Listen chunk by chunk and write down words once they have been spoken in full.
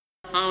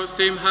Aus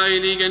dem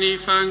heiligen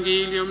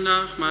Evangelium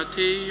nach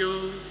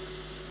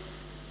Matthäus.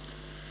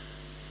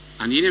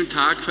 An jenem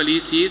Tag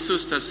verließ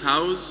Jesus das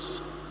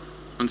Haus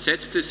und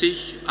setzte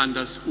sich an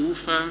das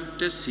Ufer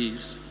des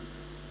Sees.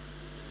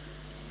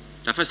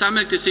 Da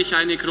versammelte sich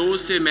eine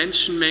große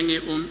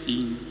Menschenmenge um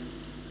ihn.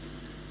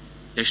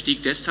 Er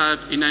stieg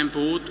deshalb in ein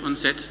Boot und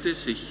setzte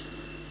sich.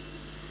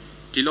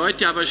 Die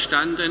Leute aber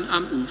standen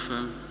am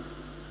Ufer.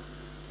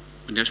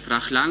 Und er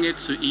sprach lange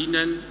zu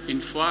ihnen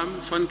in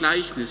Form von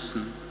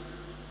Gleichnissen.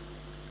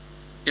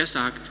 Er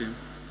sagte,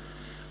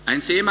 ein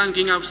Sämann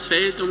ging aufs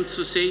Feld, um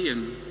zu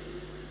säen.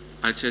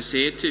 Als er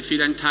säte,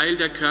 fiel ein Teil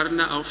der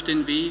Körner auf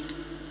den Weg,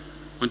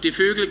 und die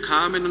Vögel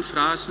kamen und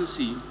fraßen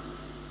sie.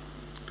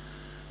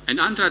 Ein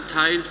anderer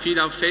Teil fiel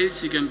auf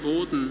felsigen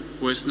Boden,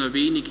 wo es nur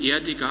wenig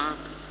Erde gab,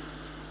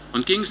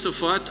 und ging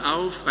sofort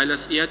auf, weil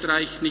das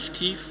Erdreich nicht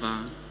tief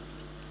war.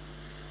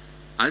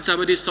 Als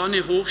aber die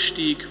Sonne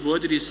hochstieg,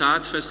 wurde die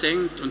Saat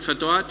versenkt und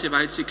verdorrte,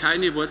 weil sie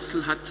keine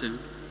Wurzeln hatte.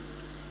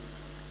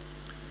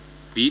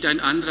 Wieder ein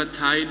anderer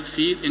Teil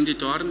fiel in die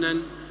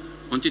Dornen,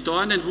 und die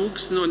Dornen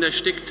wuchsen und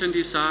erstickten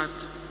die Saat.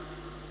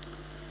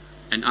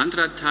 Ein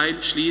anderer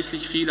Teil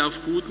schließlich fiel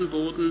auf guten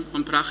Boden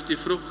und brachte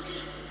Frucht,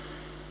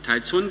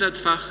 teils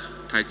 100-fach,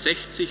 teils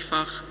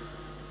 60-fach,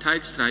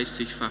 teils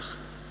 30-fach.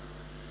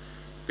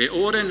 Wer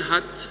Ohren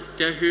hat,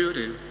 der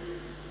höre.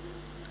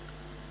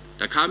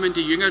 Da kamen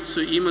die Jünger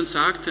zu ihm und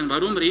sagten,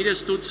 warum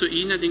redest du zu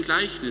ihnen in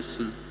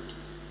Gleichnissen?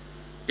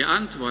 Er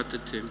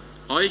antwortete,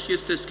 euch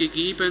ist es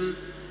gegeben,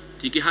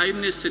 die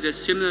Geheimnisse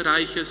des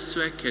Himmelreiches zu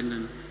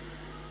erkennen.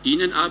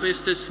 Ihnen aber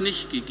ist es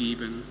nicht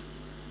gegeben.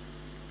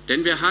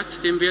 Denn wer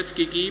hat, dem wird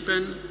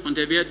gegeben und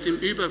er wird im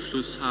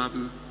Überfluss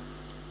haben.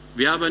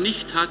 Wer aber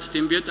nicht hat,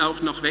 dem wird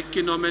auch noch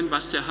weggenommen,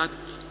 was er hat.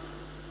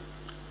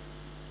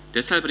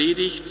 Deshalb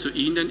rede ich zu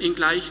ihnen in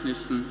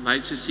Gleichnissen,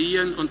 weil sie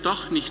sehen und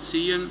doch nicht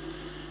sehen,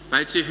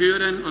 weil sie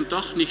hören und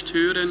doch nicht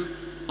hören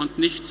und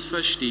nichts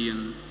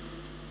verstehen.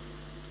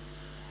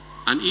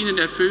 An ihnen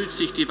erfüllt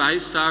sich die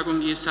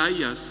Weissagung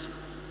Jesajas.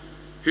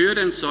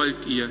 Hören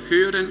sollt ihr,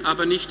 hören,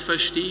 aber nicht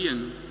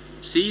verstehen.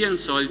 Sehen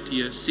sollt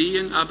ihr,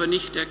 sehen, aber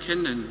nicht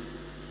erkennen.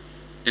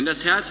 Denn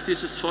das Herz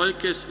dieses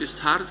Volkes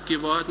ist hart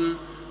geworden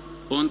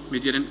und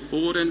mit ihren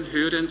Ohren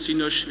hören sie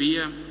nur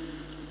schwer.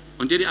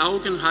 Und ihre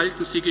Augen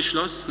halten sie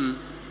geschlossen,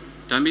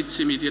 damit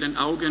sie mit ihren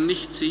Augen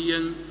nicht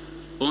sehen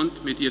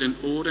und mit ihren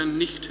Ohren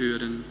nicht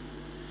hören.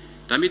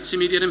 Damit sie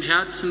mit ihrem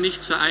Herzen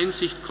nicht zur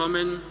Einsicht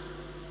kommen,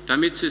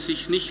 damit sie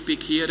sich nicht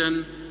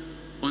bekehren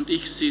und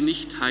ich sie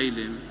nicht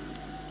heile.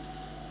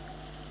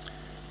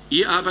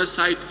 Ihr aber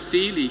seid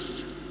selig,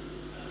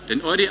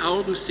 denn eure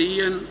Augen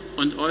sehen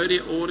und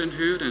eure Ohren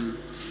hören.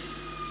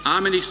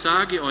 Amen, ich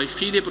sage euch,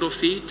 viele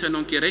Propheten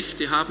und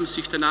Gerechte haben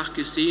sich danach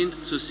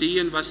gesehnt, zu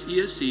sehen, was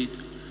ihr seht,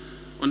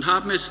 und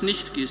haben es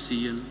nicht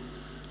gesehen,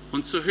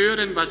 und zu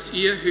hören, was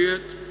ihr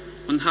hört,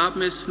 und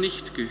haben es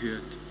nicht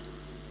gehört.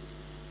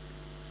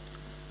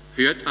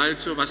 Hört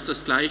also, was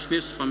das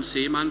Gleichnis vom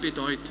Sämann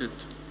bedeutet.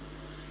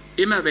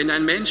 Immer wenn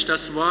ein Mensch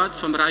das Wort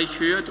vom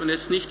Reich hört und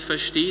es nicht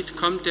versteht,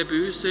 kommt der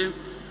Böse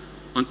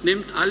und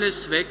nimmt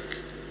alles weg,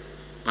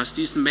 was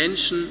diesem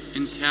Menschen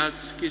ins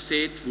Herz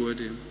gesät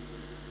wurde.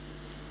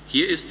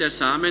 Hier ist der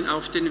Samen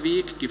auf den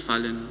Weg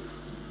gefallen.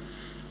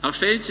 Auf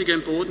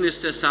felsigem Boden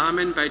ist der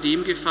Samen bei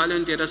dem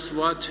gefallen, der das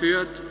Wort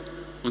hört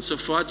und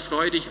sofort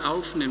freudig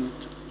aufnimmt,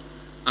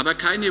 aber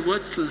keine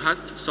Wurzeln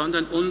hat,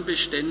 sondern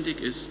unbeständig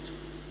ist.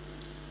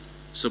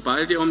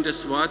 Sobald er um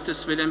des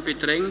Wortes willen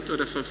bedrängt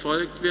oder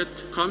verfolgt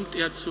wird, kommt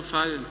er zu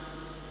Fall.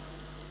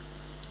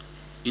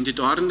 In die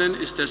Dornen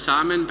ist der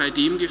Samen bei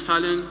dem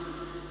gefallen,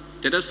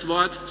 der das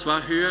Wort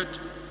zwar hört,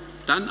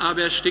 dann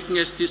aber ersticken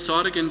es die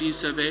Sorgen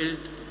dieser Welt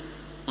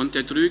und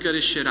der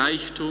trügerische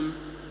Reichtum,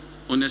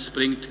 und es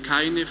bringt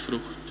keine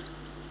Frucht.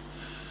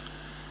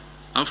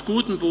 Auf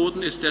guten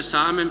Boden ist der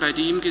Samen bei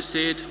dem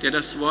gesät, der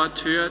das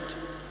Wort hört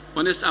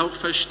und es auch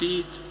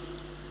versteht.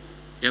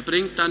 Er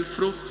bringt dann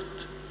Frucht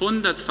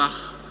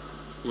 100-fach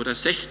oder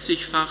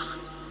 60-fach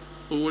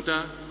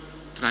oder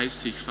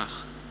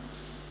 30-fach.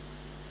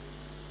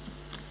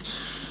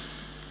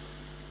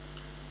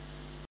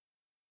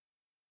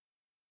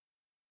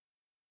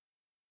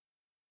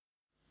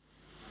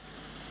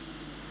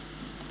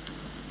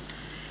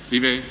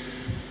 Liebe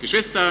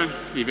Geschwister,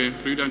 liebe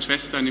Brüder und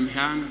Schwestern im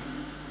Herrn,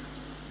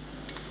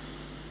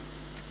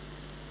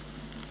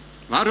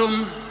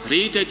 warum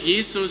redet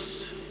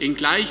Jesus in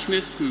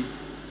Gleichnissen?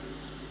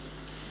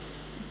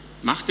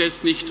 Macht er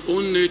es nicht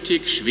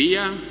unnötig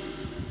schwer?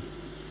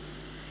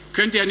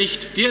 Könnte er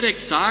nicht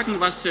direkt sagen,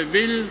 was er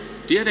will,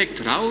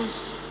 direkt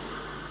raus?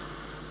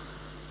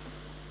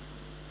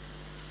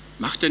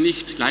 Macht er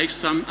nicht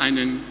gleichsam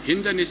einen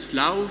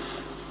Hindernislauf?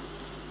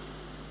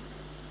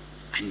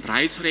 Ein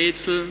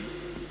Preisrätsel,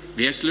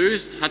 wer es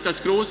löst, hat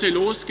das große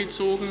Los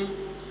gezogen.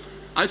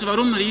 Also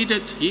warum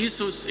redet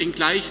Jesus in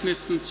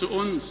Gleichnissen zu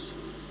uns,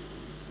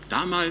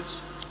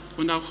 damals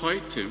und auch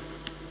heute?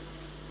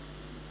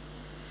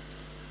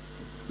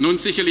 Nun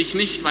sicherlich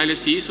nicht, weil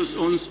es Jesus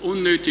uns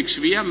unnötig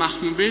schwer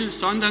machen will,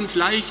 sondern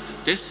vielleicht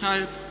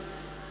deshalb,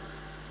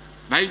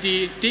 weil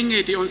die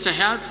Dinge, die unser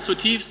Herz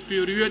zutiefst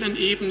berühren,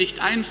 eben nicht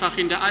einfach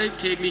in der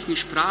alltäglichen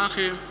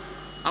Sprache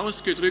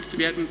ausgedrückt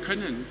werden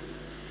können.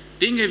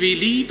 Dinge wie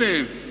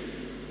Liebe,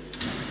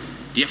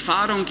 die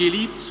Erfahrung,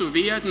 geliebt zu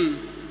werden,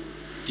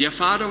 die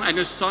Erfahrung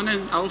eines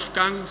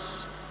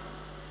Sonnenaufgangs,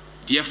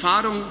 die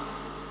Erfahrung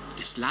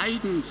des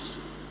Leidens,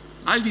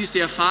 all diese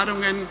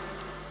Erfahrungen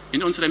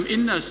in unserem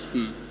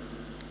Innersten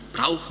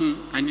brauchen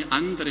eine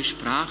andere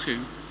Sprache.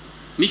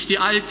 Nicht die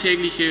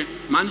alltägliche,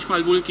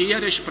 manchmal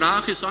vulgäre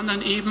Sprache,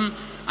 sondern eben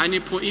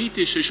eine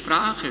poetische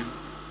Sprache.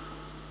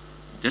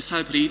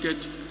 Deshalb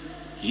redet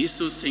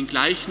Jesus in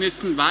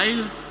Gleichnissen,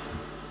 weil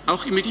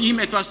auch mit ihm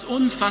etwas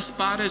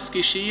Unfassbares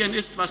geschehen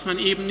ist, was man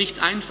eben nicht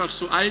einfach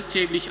so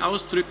alltäglich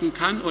ausdrücken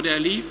kann oder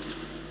erlebt.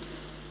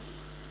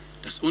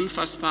 Das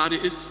Unfassbare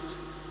ist,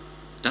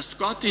 dass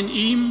Gott in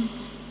ihm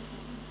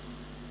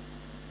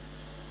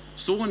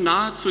so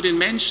nah zu den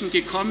Menschen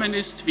gekommen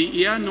ist,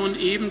 wie er nun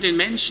eben den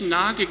Menschen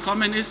nahe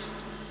gekommen ist,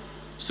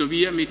 so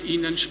wie er mit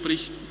ihnen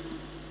spricht.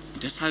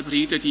 Und deshalb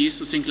redet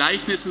Jesus in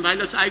Gleichnissen, weil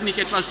das eigentlich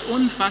etwas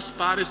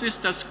Unfassbares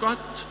ist, dass Gott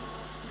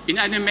in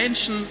einem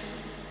Menschen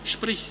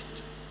spricht.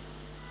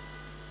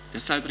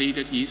 Deshalb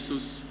redet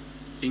Jesus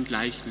in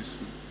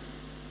Gleichnissen.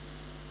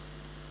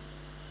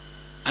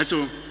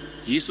 Also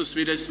Jesus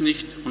will es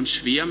nicht uns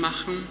schwer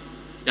machen.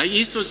 Ja,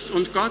 Jesus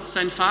und Gott,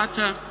 sein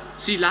Vater,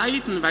 sie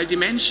leiden, weil die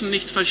Menschen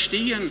nicht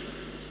verstehen,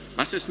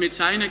 was es mit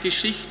seiner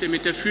Geschichte,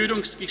 mit der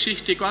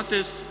Führungsgeschichte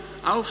Gottes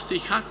auf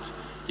sich hat.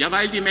 Ja,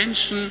 weil die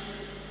Menschen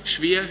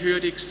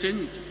schwerhörig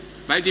sind,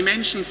 weil die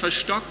Menschen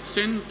verstockt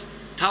sind,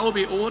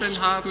 taube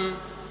Ohren haben,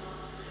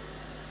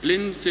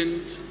 blind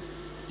sind,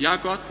 ja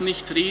Gott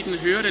nicht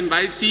reden hören,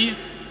 weil sie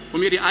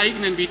um ihre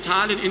eigenen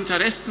vitalen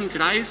Interessen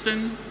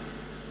kreisen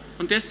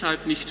und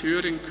deshalb nicht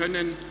hören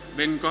können,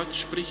 wenn Gott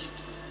spricht.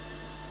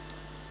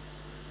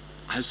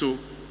 Also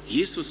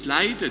Jesus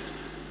leidet,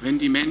 wenn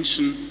die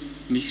Menschen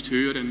nicht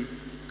hören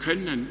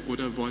können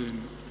oder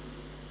wollen.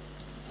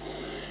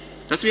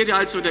 Das wäre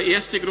also der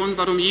erste Grund,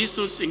 warum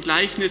Jesus in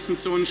Gleichnissen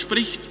zu uns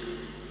spricht.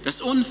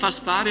 Das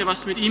Unfassbare,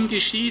 was mit ihm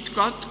geschieht,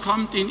 Gott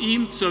kommt in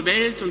ihm zur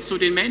Welt und zu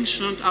den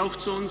Menschen und auch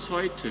zu uns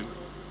heute.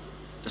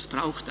 Das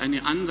braucht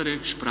eine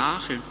andere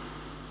Sprache,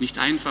 nicht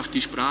einfach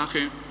die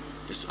Sprache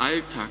des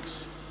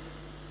Alltags,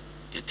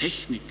 der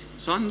Technik,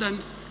 sondern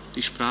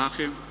die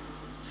Sprache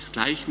des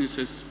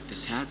Gleichnisses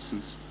des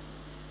Herzens.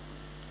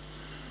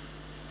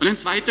 Und ein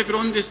zweiter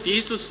Grund ist,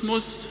 Jesus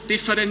muss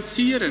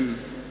differenzieren.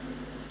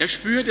 Er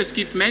spürt, es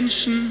gibt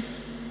Menschen,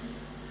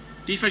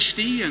 die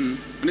verstehen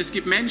und es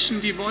gibt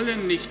Menschen, die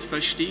wollen nicht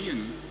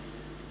verstehen.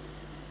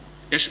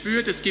 Er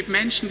spürt, es gibt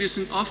Menschen, die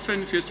sind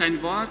offen für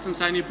sein Wort und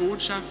seine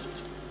Botschaft.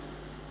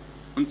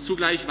 Und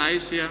zugleich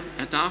weiß er,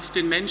 er darf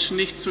den Menschen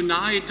nicht zu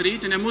nahe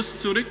treten, er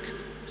muss zurück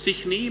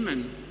sich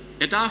nehmen.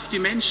 Er darf die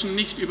Menschen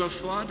nicht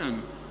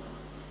überfordern.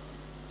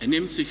 Er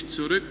nimmt sich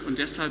zurück und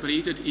deshalb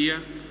redet er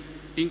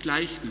in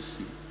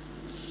Gleichnissen.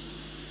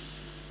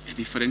 Er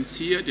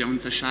differenziert, er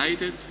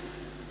unterscheidet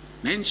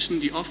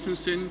Menschen, die offen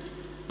sind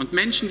und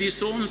Menschen, die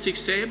so um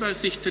sich selber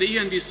sich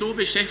drehen, die so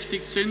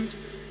beschäftigt sind,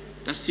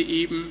 dass sie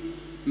eben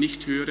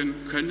nicht hören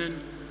können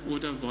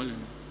oder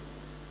wollen.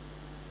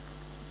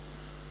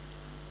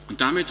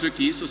 Und damit drückt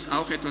Jesus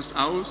auch etwas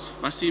aus,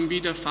 was ihm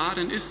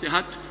widerfahren ist. Er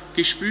hat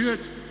gespürt,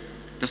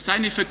 dass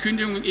seine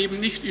Verkündigung eben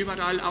nicht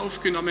überall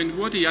aufgenommen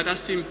wurde, ja,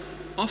 dass ihm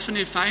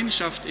offene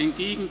Feindschaft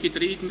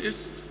entgegengetreten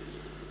ist.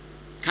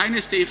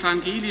 Keines der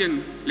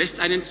Evangelien lässt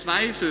einen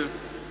Zweifel,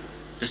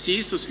 dass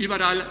Jesus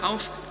überall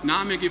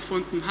Aufnahme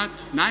gefunden hat.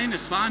 Nein,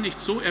 es war nicht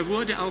so, er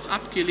wurde auch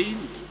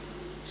abgelehnt.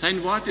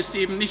 Sein Wort ist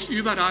eben nicht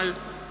überall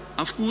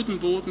auf guten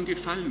Boden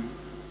gefallen.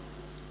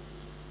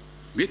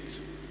 Mit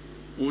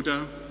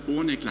oder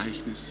ohne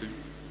Gleichnisse.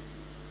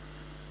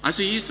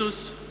 Also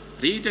Jesus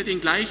redet in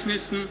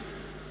Gleichnissen,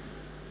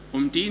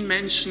 um den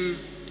Menschen,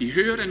 die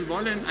hören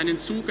wollen, einen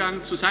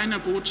Zugang zu seiner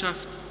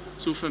Botschaft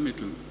zu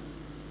vermitteln.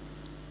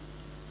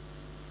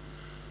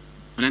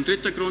 Und ein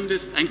dritter Grund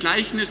ist, ein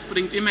Gleichnis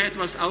bringt immer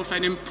etwas auf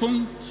einen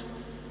Punkt,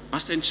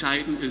 was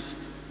entscheidend ist.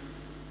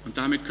 Und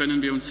damit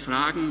können wir uns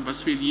fragen,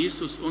 was will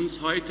Jesus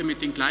uns heute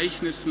mit den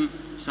Gleichnissen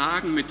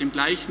sagen, mit dem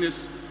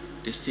Gleichnis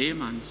des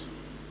Sämanns?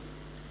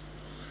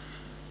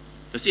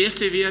 Das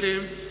erste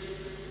wäre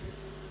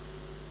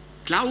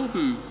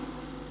Glauben.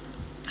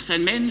 Dass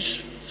ein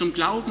Mensch zum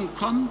Glauben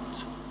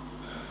kommt,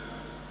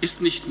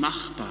 ist nicht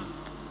machbar.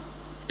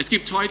 Es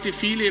gibt heute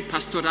viele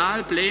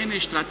Pastoralpläne,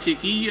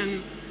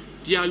 Strategien,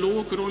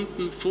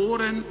 Dialogrunden,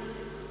 Foren,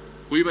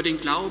 wo über den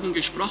Glauben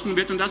gesprochen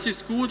wird. Und das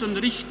ist gut und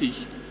richtig.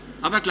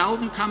 Aber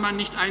Glauben kann man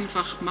nicht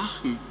einfach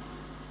machen,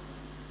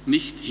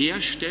 nicht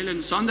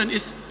herstellen, sondern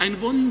ist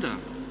ein Wunder.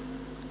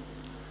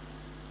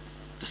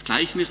 Das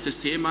Gleichnis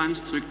des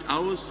Sämanns drückt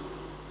aus,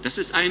 dass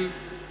es ein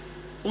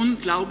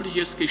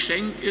unglaubliches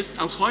Geschenk ist,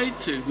 auch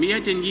heute, mehr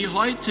denn je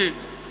heute,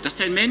 dass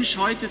ein Mensch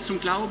heute zum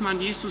Glauben an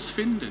Jesus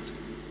findet.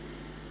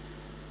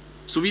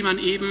 So wie man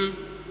eben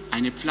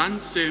eine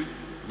Pflanze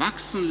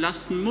wachsen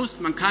lassen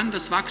muss. Man kann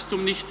das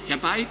Wachstum nicht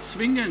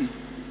herbeizwingen.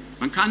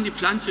 Man kann die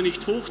Pflanze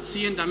nicht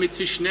hochziehen, damit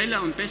sie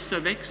schneller und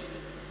besser wächst.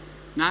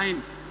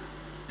 Nein,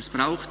 Es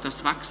braucht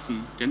das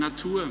Wachsen der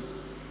Natur.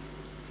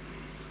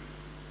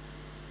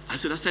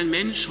 Also, dass ein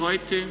Mensch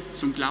heute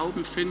zum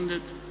Glauben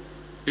findet,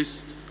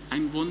 ist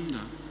ein Wunder,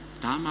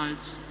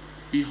 damals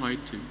wie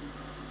heute.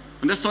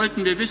 Und das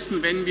sollten wir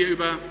wissen, wenn wir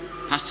über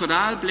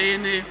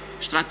Pastoralpläne,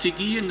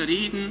 Strategien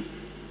reden.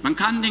 Man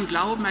kann den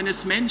Glauben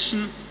eines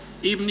Menschen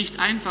eben nicht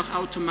einfach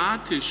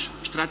automatisch,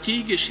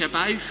 strategisch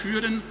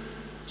herbeiführen,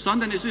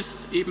 sondern es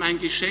ist eben ein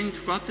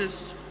Geschenk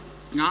Gottes,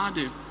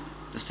 Gnade,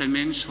 dass ein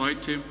Mensch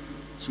heute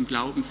zum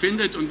Glauben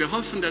findet. Und wir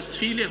hoffen, dass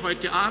viele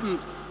heute Abend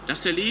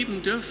das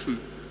erleben dürfen,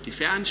 die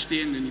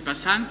Fernstehenden, die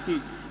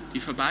Passanten, die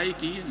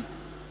vorbeigehen,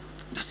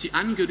 dass sie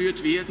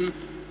angerührt werden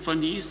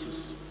von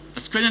Jesus.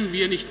 Das können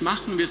wir nicht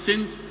machen. Wir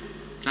sind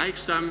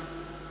gleichsam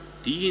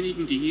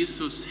diejenigen, die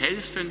Jesus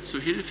helfen, zu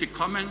Hilfe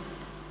kommen,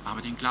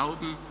 aber den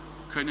Glauben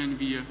können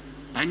wir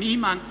bei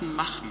niemandem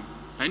machen,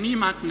 bei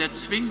niemandem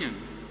erzwingen,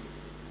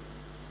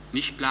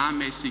 nicht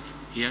planmäßig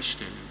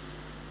herstellen.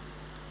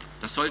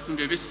 Das sollten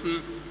wir wissen,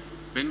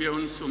 wenn wir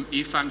uns um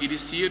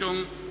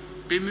Evangelisierung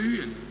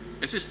bemühen.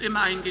 Es ist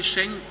immer ein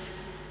Geschenk,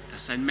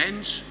 dass ein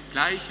Mensch,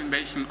 gleich in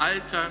welchem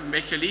Alter, in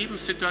welcher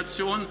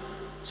Lebenssituation,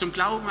 zum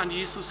Glauben an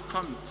Jesus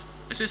kommt.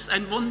 Es ist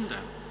ein Wunder,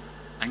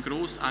 ein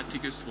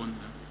großartiges Wunder.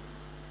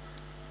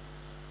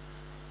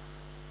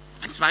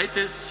 Ein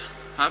zweites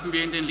haben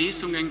wir in den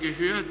Lesungen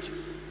gehört,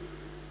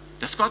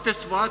 dass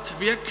Gottes Wort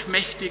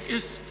wirkmächtig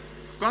ist.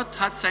 Gott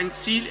hat sein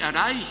Ziel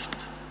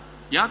erreicht.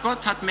 Ja,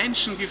 Gott hat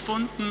Menschen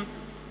gefunden,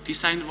 die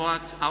sein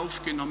Wort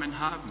aufgenommen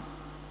haben.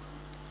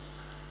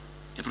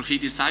 Der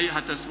Prophet Jesaja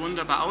hat das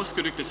wunderbar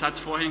ausgedrückt. Es hat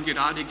vorhin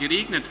gerade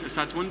geregnet. Es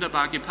hat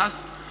wunderbar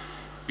gepasst.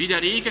 Wie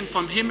der Regen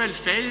vom Himmel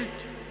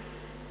fällt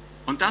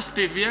und das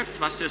bewirkt,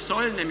 was er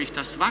soll, nämlich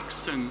das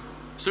Wachsen,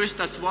 so ist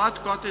das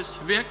Wort Gottes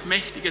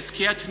wirkmächtig. Es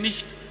kehrt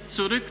nicht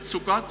zurück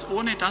zu Gott,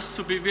 ohne das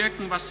zu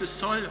bewirken, was es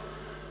soll,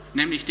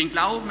 nämlich den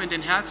Glauben in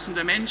den Herzen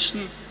der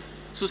Menschen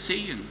zu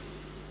sehen.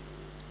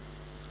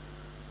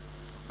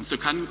 Und so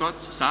kann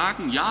Gott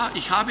sagen, ja,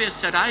 ich habe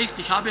es erreicht,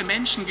 ich habe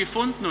Menschen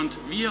gefunden und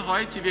wir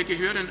heute, wir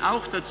gehören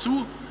auch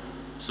dazu.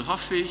 So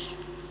hoffe ich,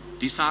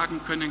 die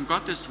sagen können,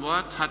 Gottes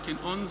Wort hat in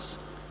uns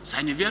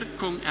seine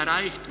Wirkung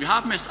erreicht. Wir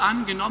haben es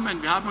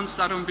angenommen, wir haben uns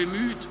darum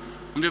bemüht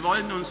und wir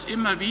wollen uns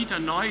immer wieder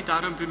neu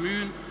darum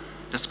bemühen,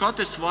 dass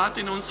Gottes Wort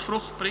in uns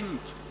Frucht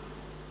bringt.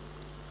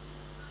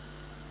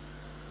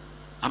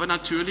 Aber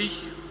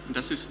natürlich, und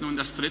das ist nun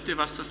das Dritte,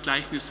 was das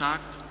Gleichnis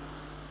sagt,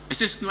 es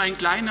ist nur ein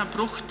kleiner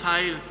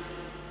Bruchteil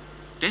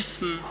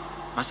dessen,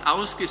 was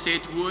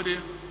ausgesät wurde,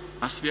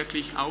 was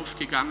wirklich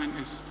aufgegangen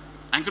ist.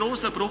 Ein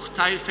großer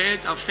Bruchteil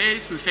fällt auf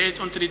Felsen, fällt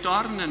unter die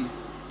Dornen,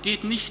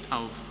 geht nicht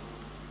auf.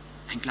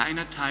 Ein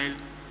kleiner Teil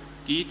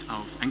geht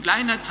auf. Ein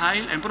kleiner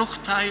Teil, ein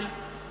Bruchteil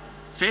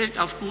fällt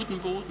auf guten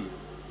Boden.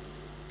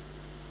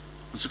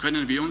 Und so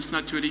können wir uns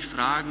natürlich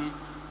fragen,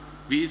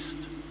 wie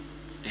ist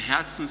der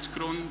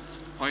Herzensgrund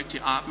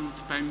heute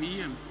Abend bei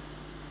mir?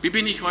 Wie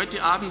bin ich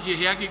heute Abend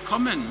hierher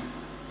gekommen?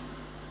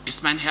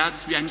 Ist mein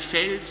Herz wie ein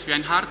Fels, wie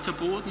ein harter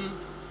Boden?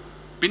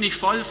 Bin ich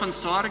voll von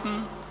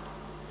Sorgen,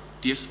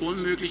 die es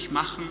unmöglich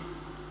machen,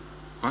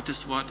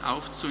 Gottes Wort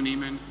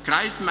aufzunehmen?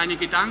 Kreisen meine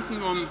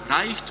Gedanken um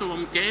Reichtum,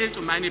 um Geld,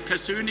 um meine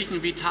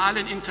persönlichen,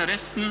 vitalen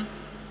Interessen,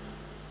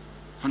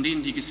 von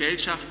denen die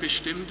Gesellschaft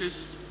bestimmt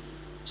ist,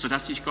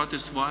 sodass ich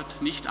Gottes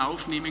Wort nicht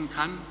aufnehmen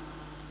kann?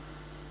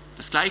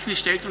 Das Gleichnis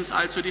stellt uns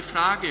also die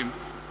Frage,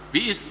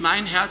 wie ist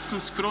mein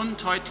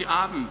Herzensgrund heute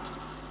Abend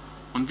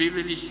und wie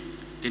will ich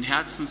den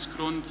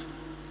Herzensgrund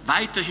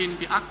weiterhin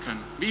beackern?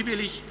 Wie will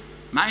ich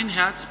mein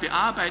Herz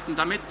bearbeiten,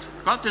 damit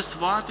Gottes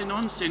Wort in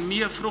uns, in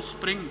mir Frucht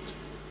bringt?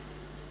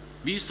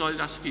 Wie soll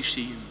das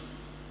geschehen?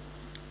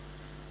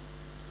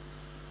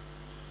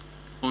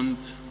 Und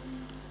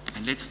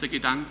ein letzter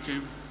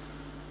Gedanke.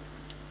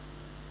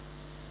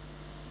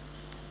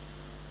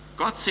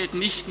 Gott sät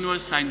nicht nur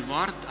sein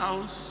Wort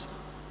aus,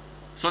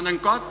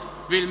 sondern Gott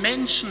will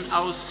Menschen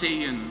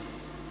aussehen.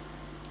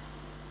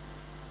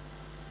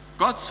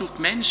 Gott sucht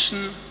Menschen,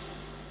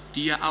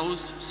 die er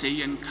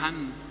aussehen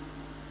kann,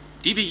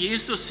 die wie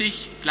Jesus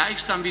sich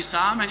gleichsam wie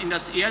Samen in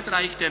das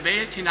Erdreich der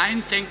Welt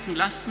hineinsenken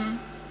lassen,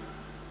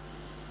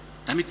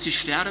 damit sie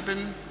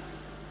sterben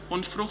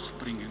und Frucht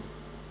bringen.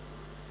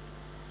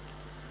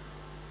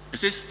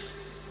 Es ist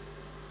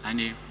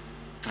eine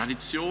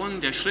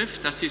Tradition der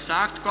Schrift, dass sie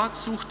sagt, Gott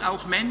sucht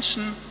auch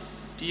Menschen,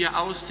 die er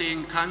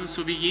aussehen kann,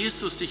 so wie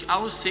Jesus sich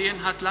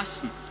aussehen hat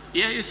lassen.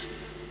 Er ist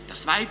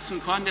das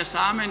Weizenkorn, der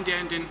Samen, der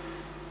in den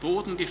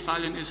Boden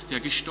gefallen ist, der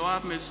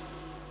gestorben ist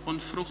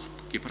und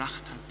Frucht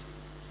gebracht hat.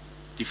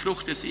 Die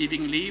Frucht des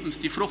ewigen Lebens,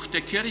 die Frucht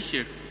der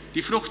Kirche,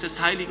 die Frucht des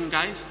Heiligen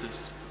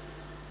Geistes.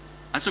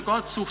 Also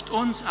Gott sucht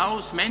uns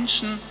aus,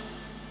 Menschen,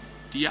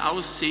 die er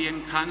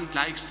aussehen kann,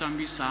 gleichsam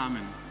wie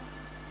Samen.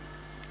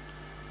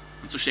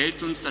 Und so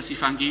stellt uns das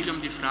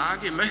Evangelium die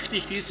Frage, möchte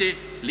ich diese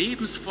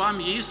Lebensform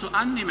Jesu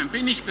annehmen?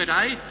 Bin ich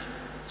bereit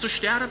zu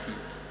sterben?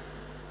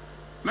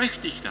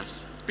 Möchte ich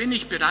das? Bin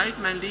ich bereit,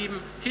 mein Leben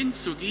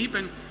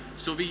hinzugeben,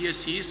 so wie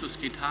es Jesus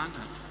getan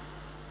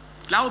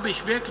hat? Glaube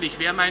ich wirklich,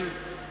 wer mein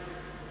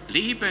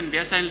Leben.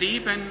 Wer sein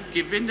Leben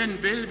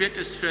gewinnen will, wird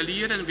es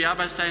verlieren. Wer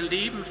aber sein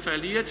Leben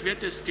verliert,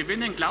 wird es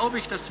gewinnen. Glaube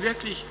ich das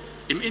wirklich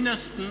im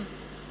Innersten?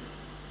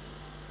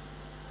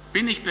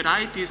 Bin ich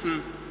bereit,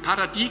 diesen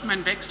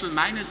Paradigmenwechsel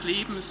meines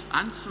Lebens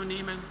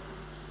anzunehmen,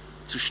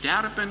 zu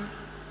sterben,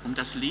 um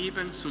das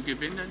Leben zu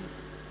gewinnen?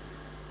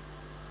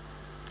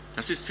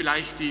 Das ist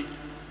vielleicht die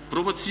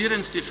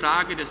provozierendste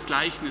Frage des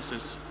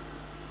Gleichnisses.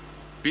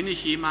 Bin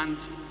ich jemand,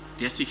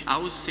 der sich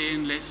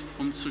aussehen lässt,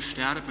 um zu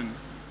sterben?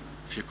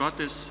 Für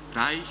Gottes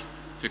Reich,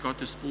 für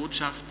Gottes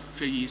Botschaft,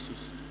 für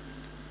Jesus.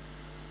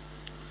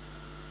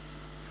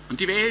 Und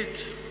die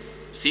Welt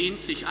sehnt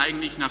sich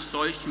eigentlich nach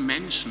solchen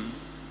Menschen.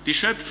 Die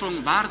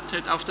Schöpfung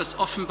wartet auf das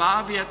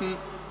Offenbarwerden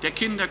der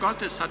Kinder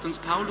Gottes, hat uns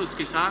Paulus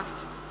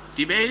gesagt.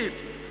 Die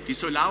Welt, die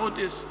so laut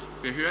ist,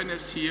 wir hören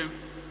es hier,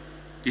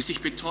 die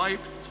sich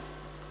betäubt,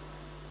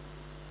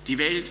 die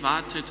Welt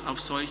wartet auf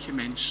solche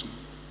Menschen.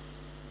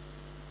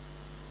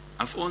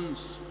 Auf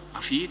uns,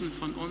 auf jeden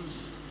von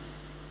uns.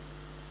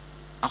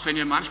 Auch wenn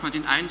wir manchmal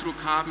den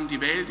Eindruck haben,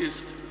 die Welt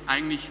ist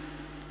eigentlich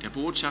der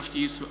Botschaft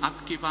Jesu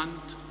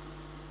abgewandt,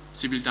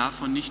 sie will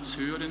davon nichts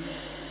hören.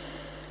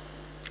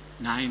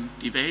 Nein,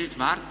 die Welt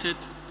wartet,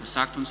 das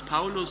sagt uns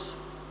Paulus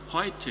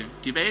heute,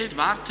 die Welt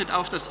wartet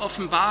auf das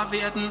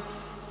Offenbarwerden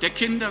der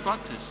Kinder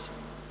Gottes,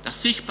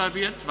 dass sichtbar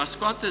wird, was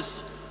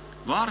Gottes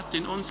Wort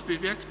in uns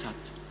bewirkt hat.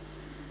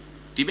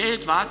 Die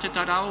Welt wartet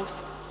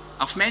darauf,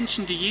 auf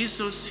Menschen, die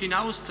Jesus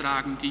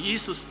hinaustragen, die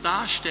Jesus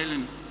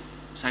darstellen,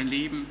 sein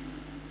Leben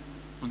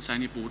und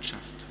seine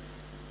Botschaft.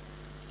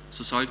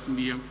 So sollten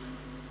wir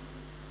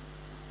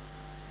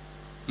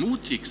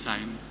mutig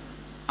sein,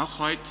 auch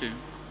heute,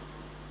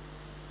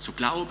 zu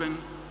glauben,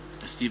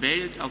 dass die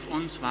Welt auf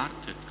uns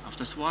wartet, auf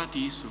das Wort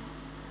Jesu.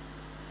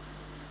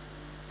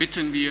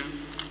 Bitten wir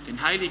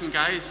den Heiligen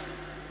Geist,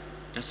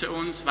 dass er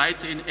uns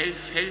weiterhin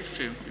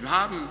helfe. Wir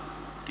haben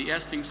die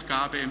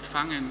Erstlingsgabe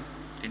empfangen,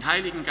 den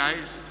Heiligen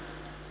Geist,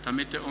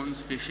 damit er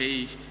uns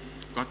befähigt,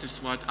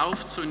 Gottes Wort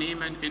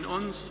aufzunehmen in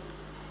uns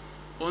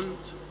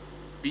und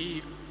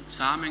wie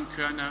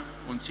Samenkörner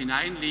uns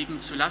hineinlegen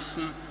zu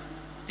lassen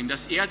in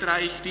das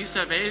Erdreich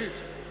dieser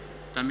Welt,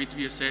 damit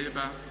wir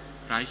selber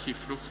reiche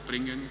Frucht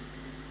bringen.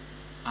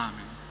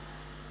 Amen.